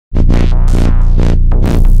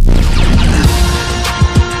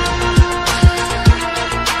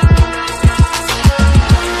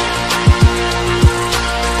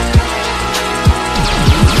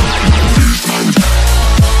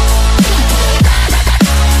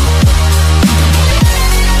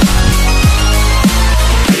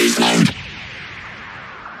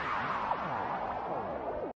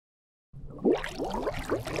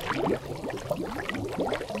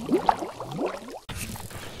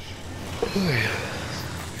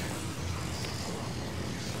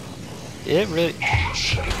It really.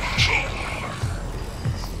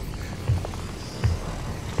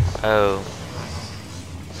 Oh.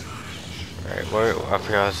 Alright, where I forgot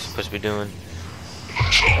what I was supposed to be doing.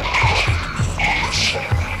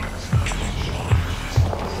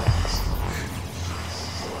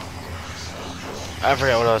 I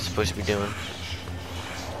forgot what I was supposed to be doing.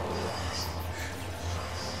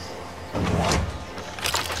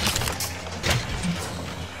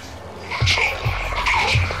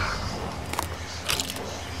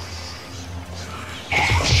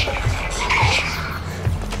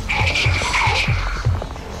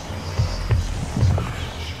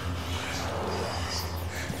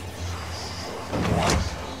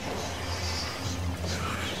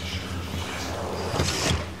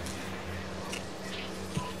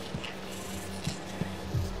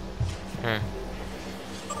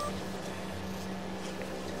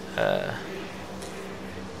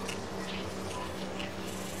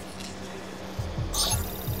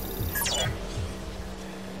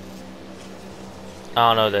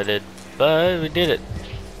 I don't know what that did, but we did it.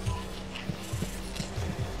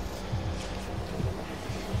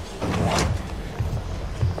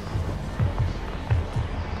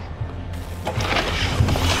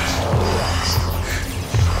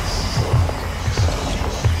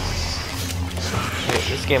 Okay,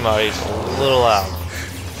 this game audio is a little loud.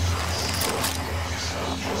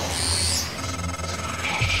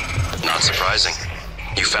 Not surprising.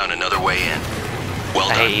 You found another way in. Well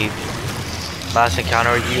done. I hate you. Last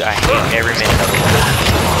encounter with you, I hate every minute of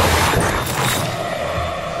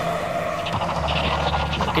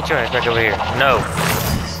it. Get your ass back over here. No.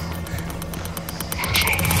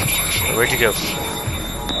 Where'd you go?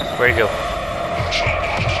 Where'd you go?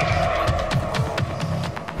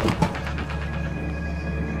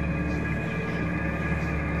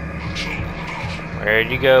 Where'd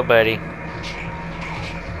you go, buddy?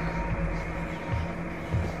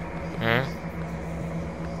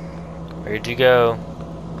 Where'd you go?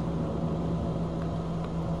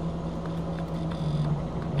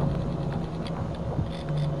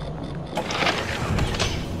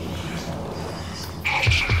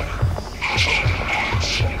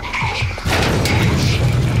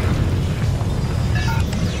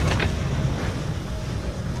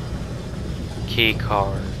 Key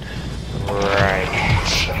card. Right.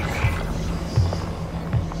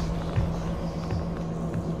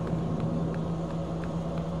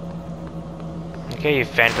 Okay, you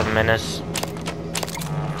Phantom Menace.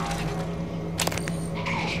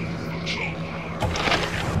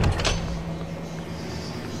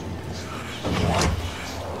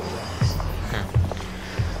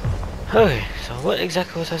 Okay, so what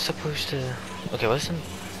exactly was I supposed to... Okay, what's in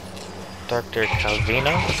Dr.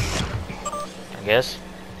 Calvino? I guess.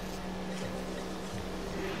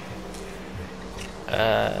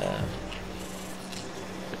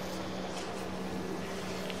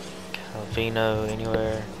 Calvino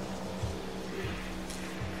anywhere?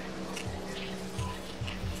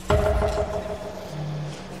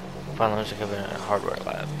 Finally, looks like I've been in hardware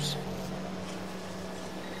labs.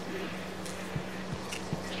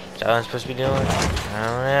 Is that what I'm supposed to be doing? I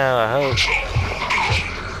don't know, I hope.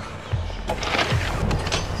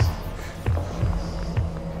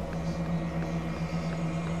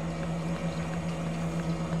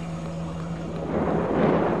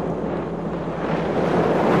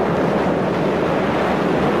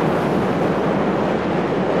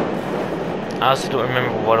 I also don't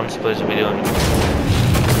remember what I'm supposed to be doing.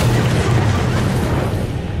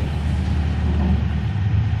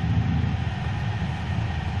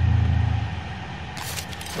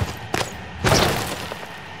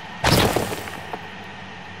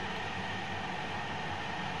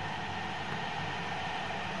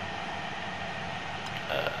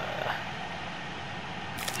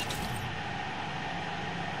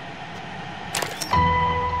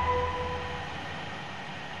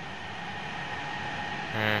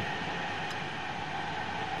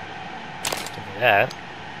 That.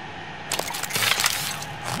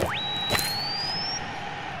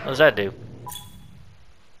 What does that do?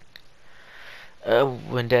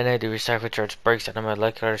 When detonated, the recycle charge breaks down the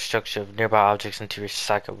molecular structure of nearby objects into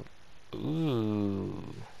recycle. Ooh.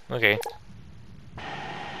 Okay.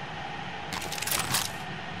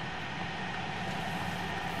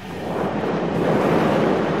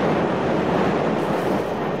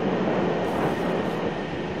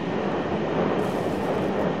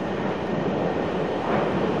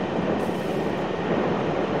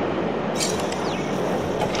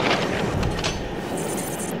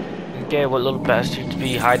 Okay, what little bastards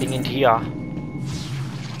be hiding into here?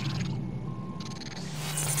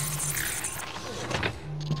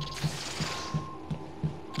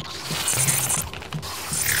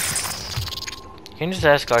 Can you just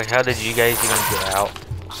ask, like, how did you guys even get out?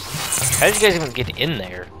 How did you guys even get in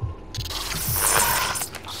there?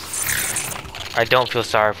 I don't feel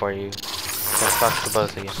sorry for you. So fuck to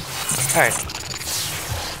both of you. Alright.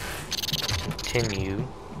 Continue.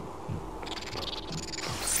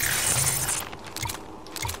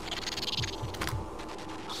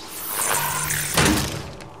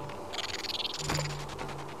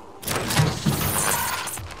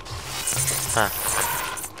 Huh.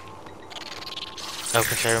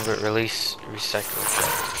 Open charge, but release recycle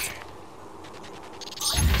charge.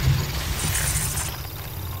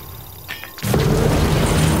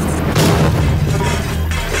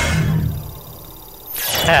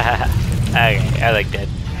 Okay, I like that.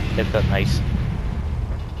 That felt nice.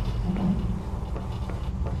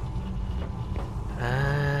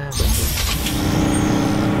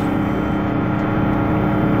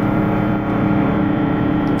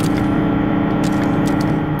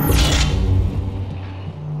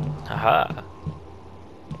 Aha.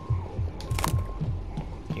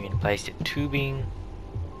 You can place the tubing.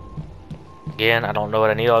 Again, I don't know what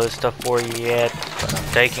I need all this stuff for yet, but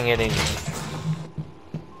I'm taking it anyway.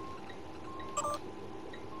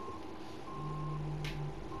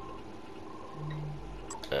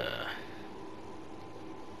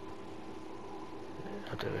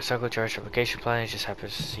 The recycle charge application plan just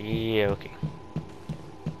happens to see. Okay.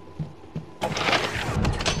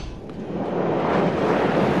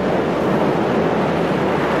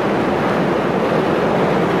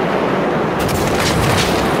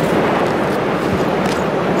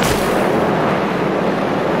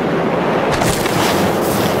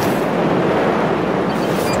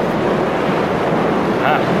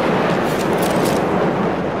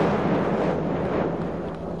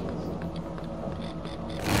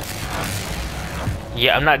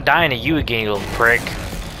 Yeah, I'm not dying to you again, you little prick.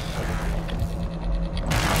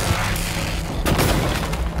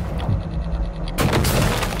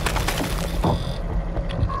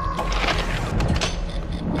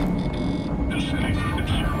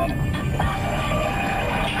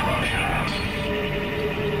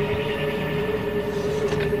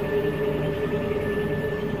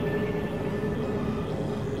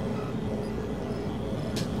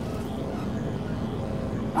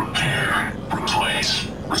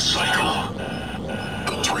 Recycle.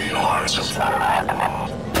 The 3 R's of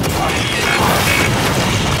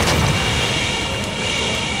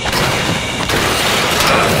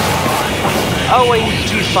Oh wait, you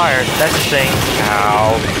use fire. That's the thing.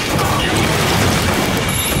 Ow.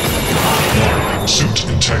 Suit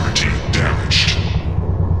integrity damaged.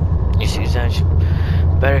 Your suit's damaged.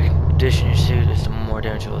 Better condition your suit is the more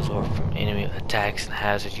damage you will absorb from enemy attacks and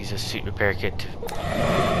hazards. Use a suit repair kit to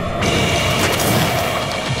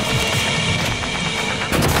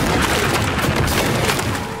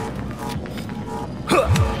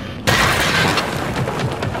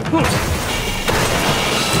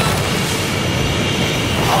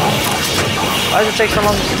why does it take so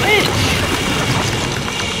long to switch?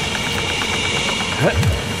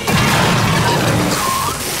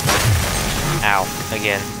 Ow,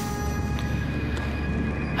 again.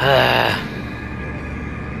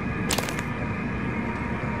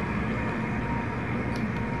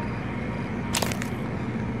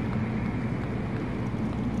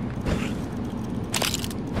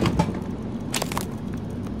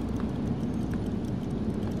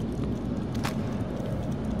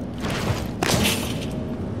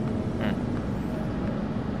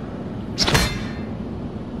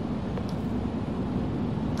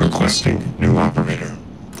 Requesting new operator.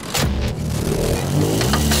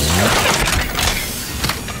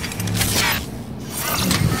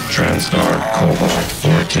 TranStar Cobalt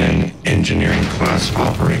 410 engineering class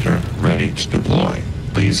operator ready to deploy.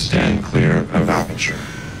 Please stand clear of aperture.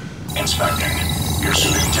 Inspecting. Your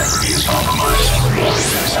suit integrity is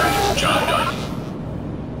compromised. Job done.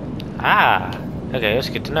 Ah, okay, that's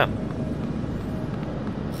good to know.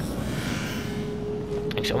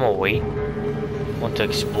 Actually, I'm gonna wait. I want to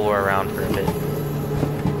explore around for a bit.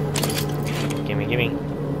 Gimme, gimme.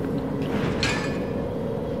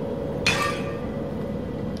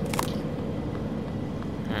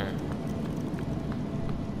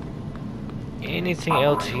 Anything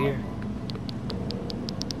else here?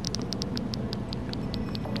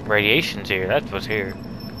 Radiation's here, that's what's here.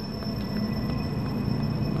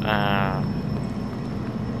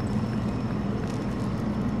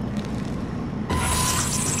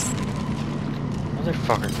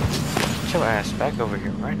 Motherfucker. Get your ass back over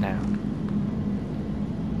here right now.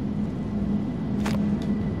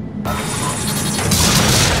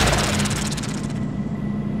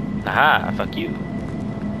 Aha, fuck you.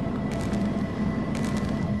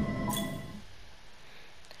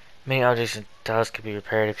 Many objects and tiles can be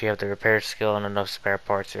repaired if you have the repair skill and enough spare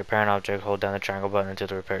parts. To repair an object, hold down the triangle button until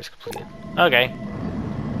the repair is completed. Okay.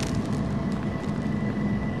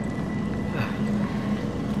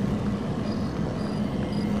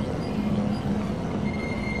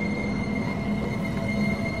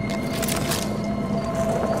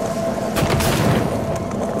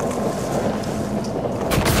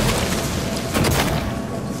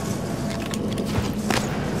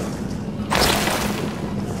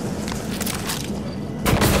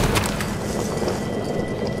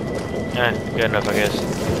 Good enough, I guess.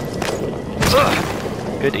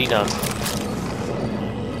 Good enough.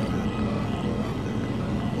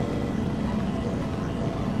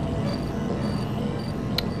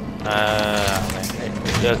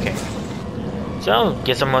 Okay. So,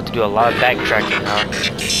 guess I'm going to do a lot of backtracking, huh?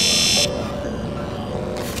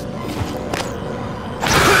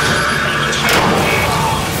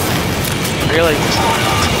 Really?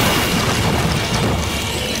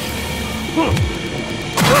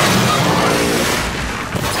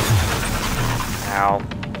 Ow.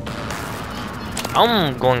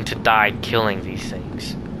 I'm going to die killing these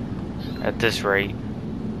things at this rate.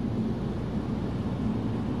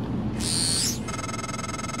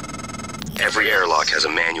 Every airlock has a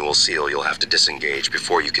manual seal you'll have to disengage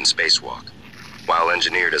before you can spacewalk. While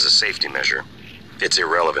engineered as a safety measure, it's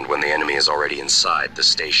irrelevant when the enemy is already inside the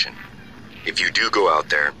station. If you do go out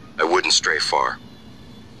there, I wouldn't stray far.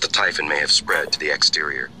 The Typhon may have spread to the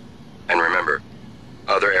exterior. And remember,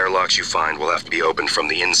 other airlocks you find will have to be opened from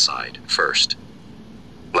the inside first.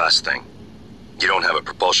 Last thing, you don't have a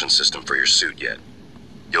propulsion system for your suit yet.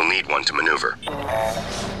 You'll need one to maneuver.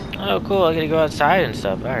 Oh, cool. I gotta go outside and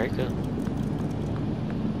stuff. Alright, cool.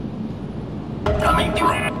 Coming through.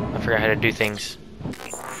 I forgot how to do things.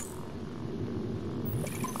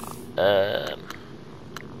 Do I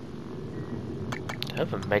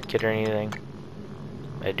have a medkit or anything?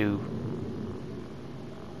 I do.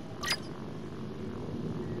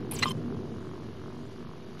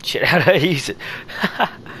 Shit, how do I use it?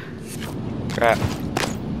 Crap.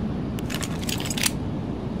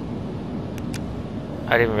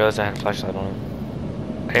 I didn't realize I had a flashlight on him.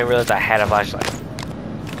 I didn't realize I had a flashlight.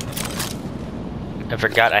 I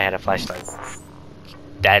forgot I had a flashlight.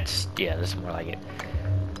 That's, yeah, that's more like it.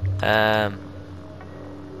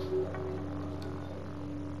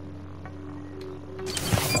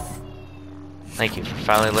 Thank you for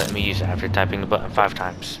finally letting me use it after typing the button 5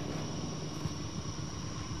 times.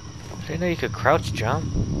 I didn't know you could crouch jump.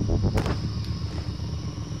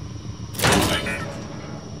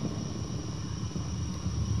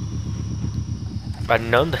 If I'd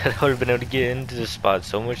known that, I would have been able to get into the spot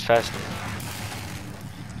so much faster.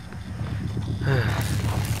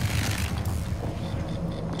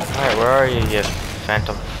 Alright, where are you, you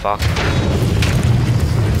phantom fuck?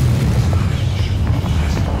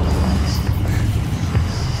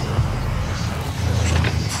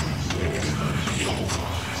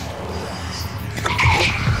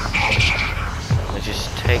 Let's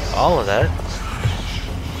just take all of that.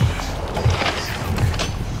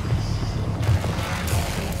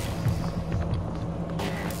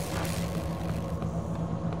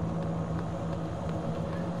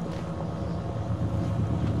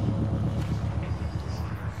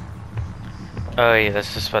 Oh yeah,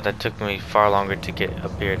 that's the spot that took me far longer to get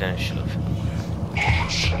up here than it should have.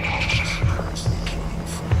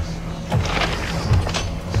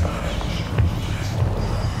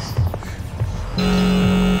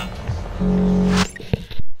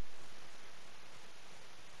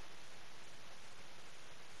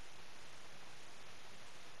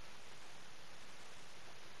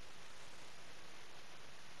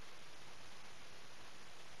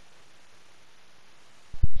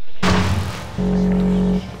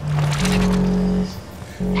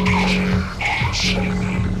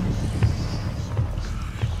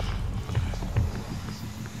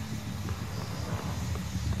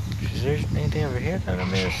 Is there anything over here that I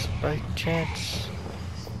missed by chance?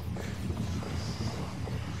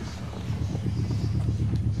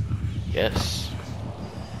 Yes.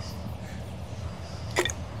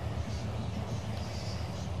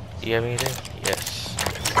 Do you have anything? Yes.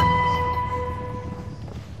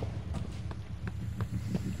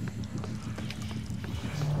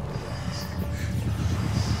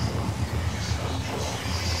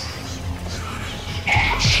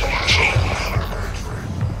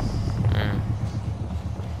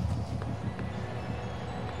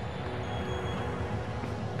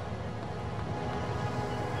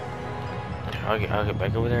 I'll get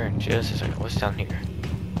back over there in just a second. What's down here?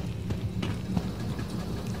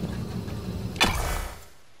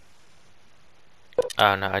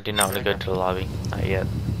 Oh no, I do not want to go to the lobby. Not yet.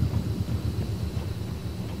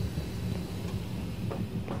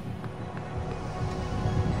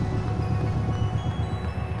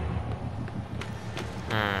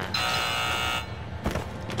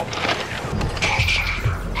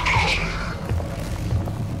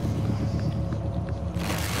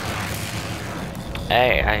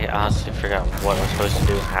 I honestly forgot what I'm supposed to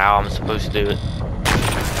do, how I'm supposed to do it.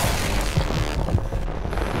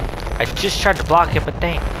 I just tried to block it, but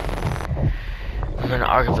dang. I'm an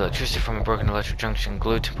arc of electricity from a broken electric junction.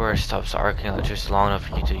 Glue temporarily stops the arcing electricity long enough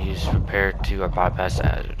for you to use repair to or bypass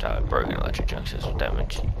the broken electric junctions will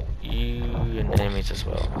damage you and enemies as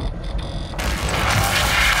well.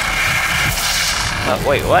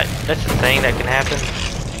 Wait, what? That's a thing that can happen?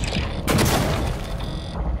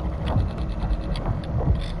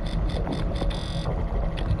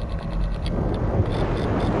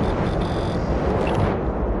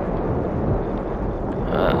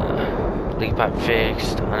 Leak pipe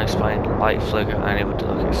fixed, unexplained light flicker, unable to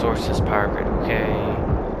locate sources, power grid okay.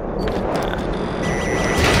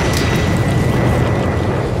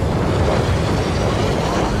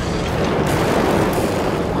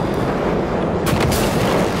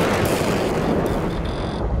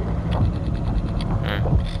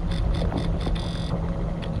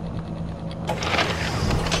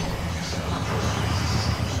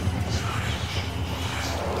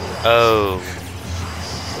 Oh.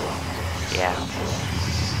 Yeah.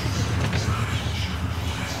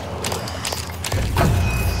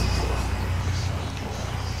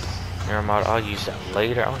 Never mind, I'll use that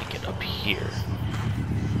later. I want to get up here.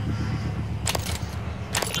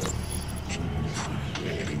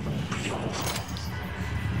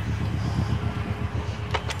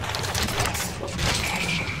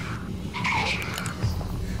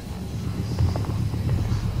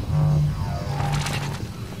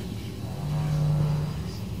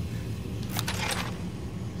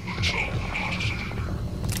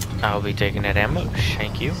 I'll be taking that ammo.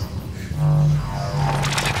 Thank you.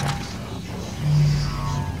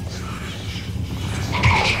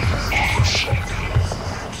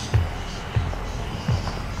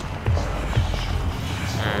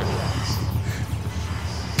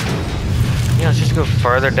 Yeah, let's just go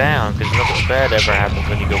further down, because nothing bad ever happens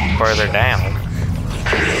when you go further down.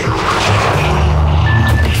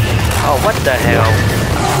 Oh, what the hell?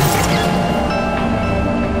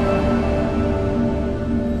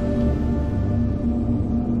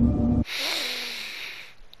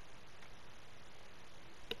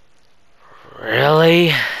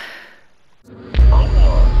 Really?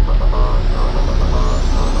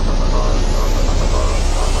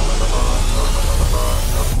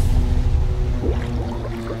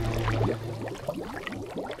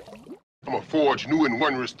 I'ma forge new and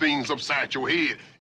wondrous things upside your head